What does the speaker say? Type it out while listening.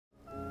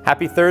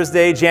Happy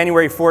Thursday,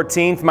 January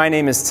 14th. My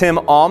name is Tim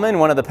Allman,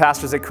 one of the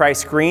pastors at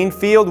Christ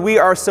Greenfield. We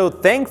are so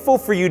thankful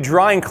for you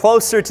drawing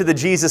closer to the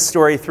Jesus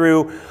story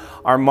through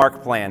our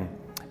Mark plan.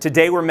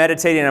 Today we're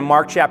meditating on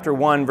Mark chapter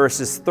 1,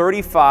 verses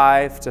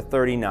 35 to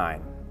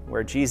 39,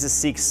 where Jesus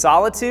seeks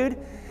solitude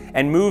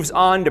and moves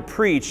on to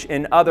preach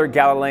in other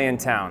Galilean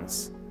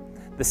towns.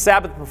 The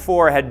Sabbath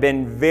before had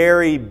been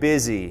very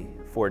busy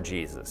for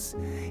Jesus.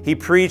 He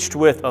preached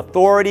with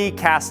authority,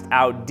 cast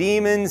out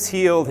demons,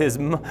 healed his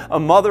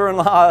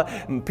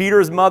mother-in-law,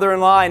 Peter's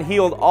mother-in-law, and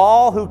healed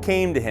all who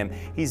came to him.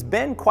 He's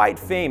been quite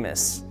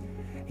famous.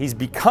 He's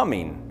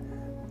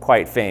becoming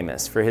quite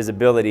famous for his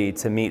ability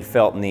to meet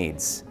felt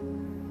needs.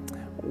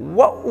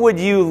 What would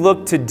you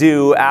look to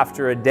do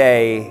after a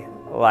day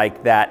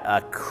like that,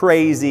 a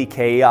crazy,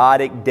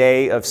 chaotic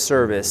day of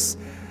service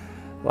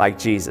like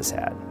Jesus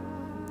had?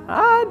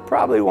 I'd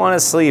probably want to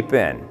sleep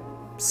in.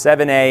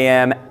 7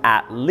 a.m.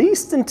 at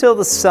least until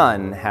the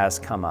sun has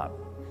come up.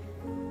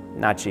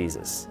 Not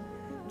Jesus.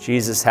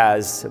 Jesus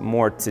has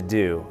more to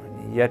do.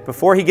 Yet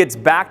before he gets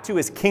back to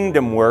his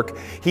kingdom work,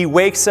 he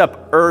wakes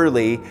up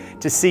early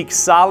to seek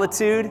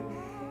solitude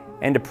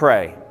and to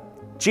pray.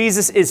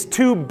 Jesus is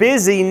too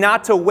busy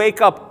not to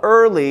wake up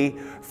early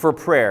for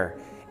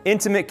prayer,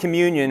 intimate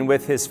communion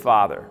with his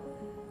Father.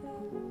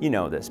 You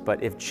know this,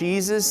 but if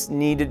Jesus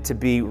needed to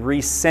be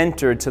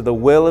recentered to the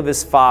will of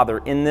his Father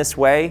in this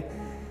way,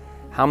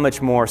 how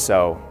much more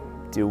so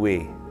do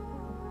we?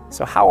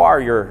 So how are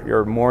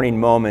your morning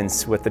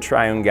moments with the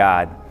triune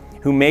God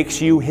who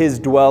makes you his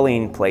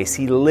dwelling place?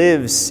 He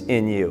lives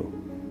in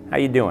you. How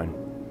you doing?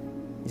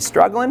 You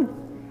struggling?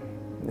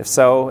 If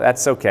so,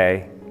 that's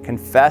okay.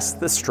 Confess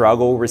the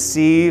struggle.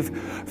 Receive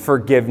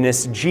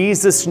forgiveness.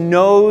 Jesus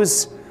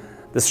knows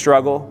the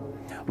struggle.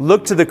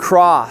 Look to the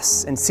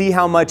cross and see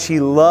how much he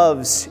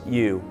loves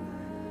you.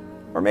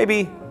 Or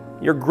maybe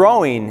you're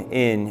growing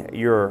in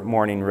your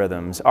morning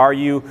rhythms. Are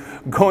you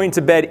going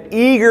to bed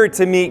eager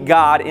to meet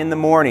God in the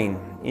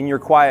morning in your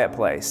quiet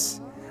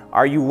place?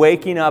 Are you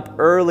waking up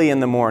early in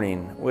the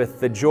morning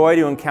with the joy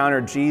to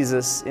encounter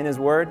Jesus in his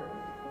word?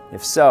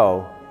 If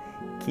so,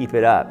 keep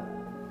it up.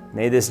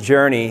 May this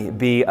journey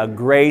be a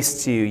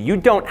grace to you. You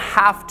don't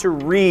have to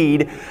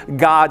read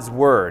God's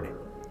word.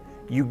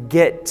 You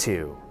get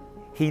to.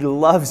 He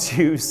loves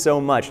you so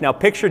much. Now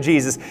picture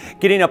Jesus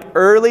getting up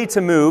early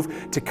to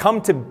move, to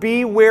come to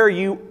be where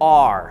you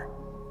are.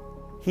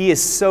 He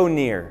is so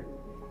near.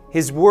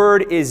 His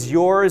word is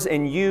yours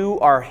and you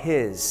are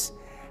his.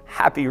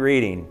 Happy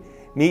reading.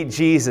 Meet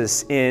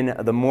Jesus in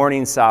the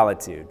morning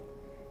solitude.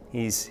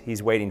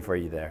 He's waiting for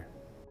you there.